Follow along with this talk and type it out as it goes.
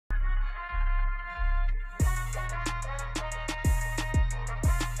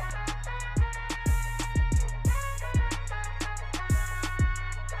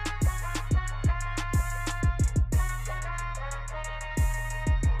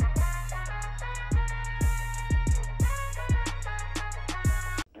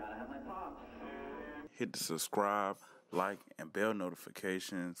hit the subscribe, like, and bell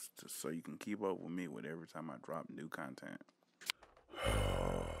notifications so you can keep up with me with every time I drop new content.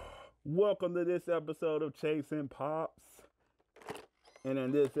 Welcome to this episode of Chasing Pops. And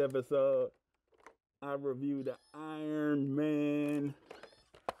in this episode, I review the Iron Man.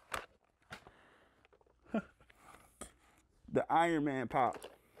 The Iron Man Pop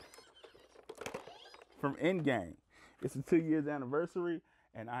from Endgame. It's the 2 years anniversary,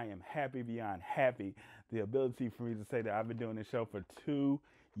 and I am happy beyond happy. The ability for me to say that I've been doing this show for 2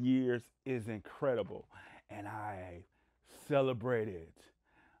 years is incredible. And I celebrated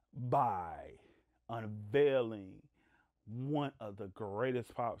by unveiling one of the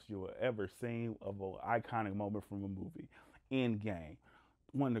greatest pops you will ever seen of an iconic moment from a movie, Endgame.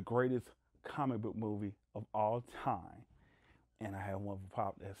 One of the greatest comic book movie of all time. And I have one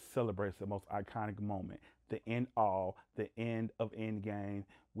pop that celebrates the most iconic moment, the end of Endgame,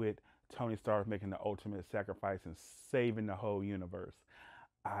 with Tony Stark making the ultimate sacrifice and saving the whole universe.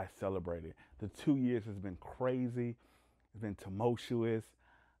 I celebrated. The 2 years has been crazy. It's been tumultuous.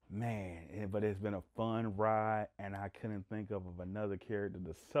 Man, but it's been a fun ride, and I couldn't think of another character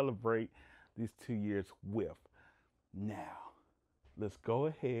to celebrate these 2 years with. Now, let's go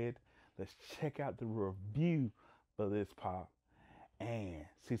ahead. Let's check out the review for this pop and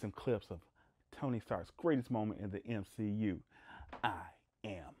see some clips of Tony Stark's greatest moment in the MCU. I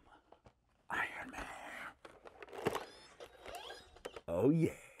am Iron Man. Oh yeah.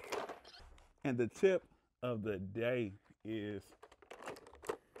 And the tip of the day is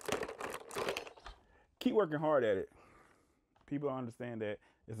keep working hard at it. People don't understand that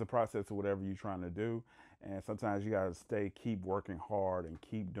it's a process of whatever you're trying to do. And sometimes you got to keep working hard and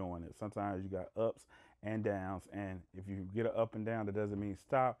keep doing it. Sometimes you got ups and downs. And if you get an up and down, that doesn't mean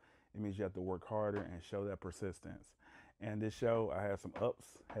stop. It means you have to work harder and show that persistence. And this show, I had some ups,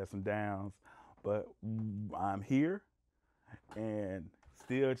 had some downs, but I'm here and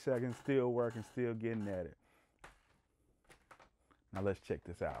still checking, still working, still getting at it. Now let's check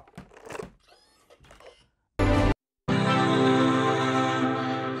this out.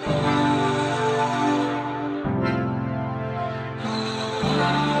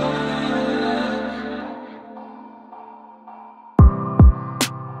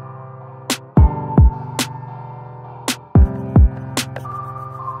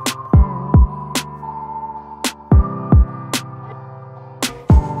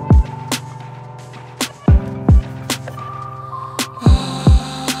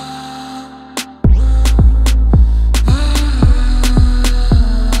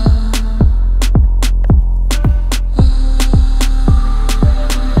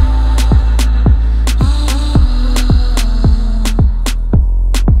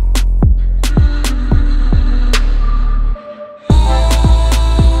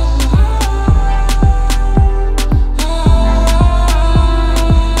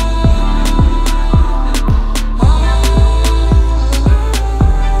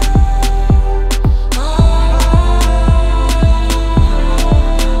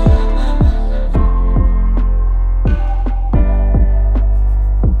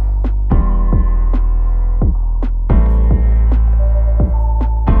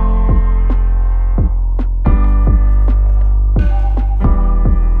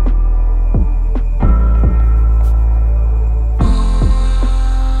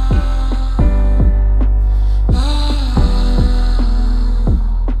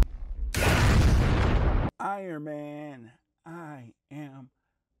 I am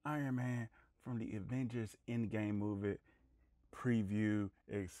Iron Man from the Avengers Endgame movie preview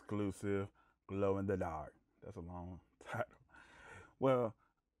exclusive Glow in the Dark. That's a long title. Well,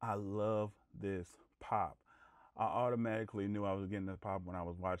 I love this pop. I automatically knew I was getting the pop when I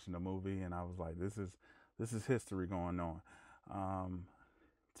was watching the movie, and I was like, this is history going on.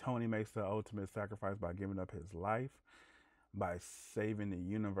 Tony makes the ultimate sacrifice by giving up his life, by saving the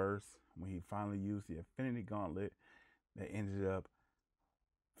universe when he finally used the Infinity Gauntlet that ended up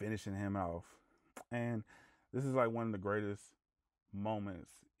finishing him off. And this is like one of the greatest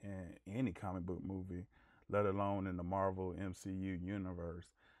moments in any comic book movie, let alone in the Marvel MCU universe.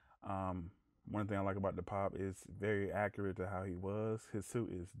 One thing I like about the pop is very accurate to how he was. His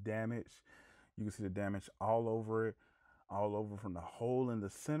suit is damaged. You can see the damage all over it, all over from the hole in the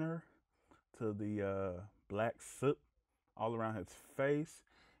center to the black soot all around his face,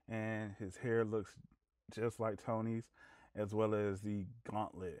 and his hair looks just like Tony's, as well as the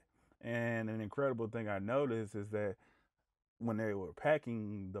gauntlet. And an incredible thing I noticed is that when they were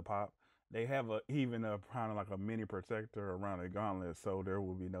packing the pop, they have even a kind of like a mini protector around the gauntlet, so there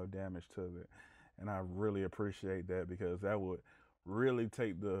will be no damage to it. And I really appreciate that, because that would really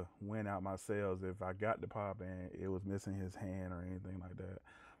take the wind out my sails if I got the pop and it was missing his hand or anything like that.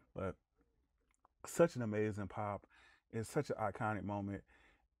 But such an amazing pop. It's such an iconic moment.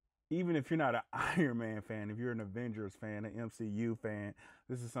 Even if you're not an Iron Man fan, if you're an Avengers fan, an MCU fan,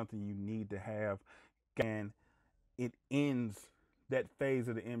 this is something you need to have. And it ends that phase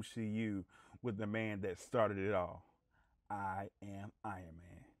of the MCU with the man that started it all. I am Iron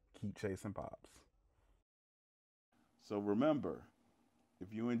Man. Keep chasing pops. So remember,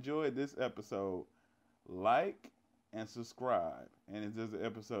 if you enjoyed this episode, like and subscribe. And if there's an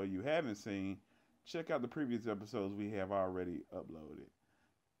episode you haven't seen, check out the previous episodes we have already uploaded.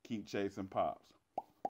 Keep chasing pops.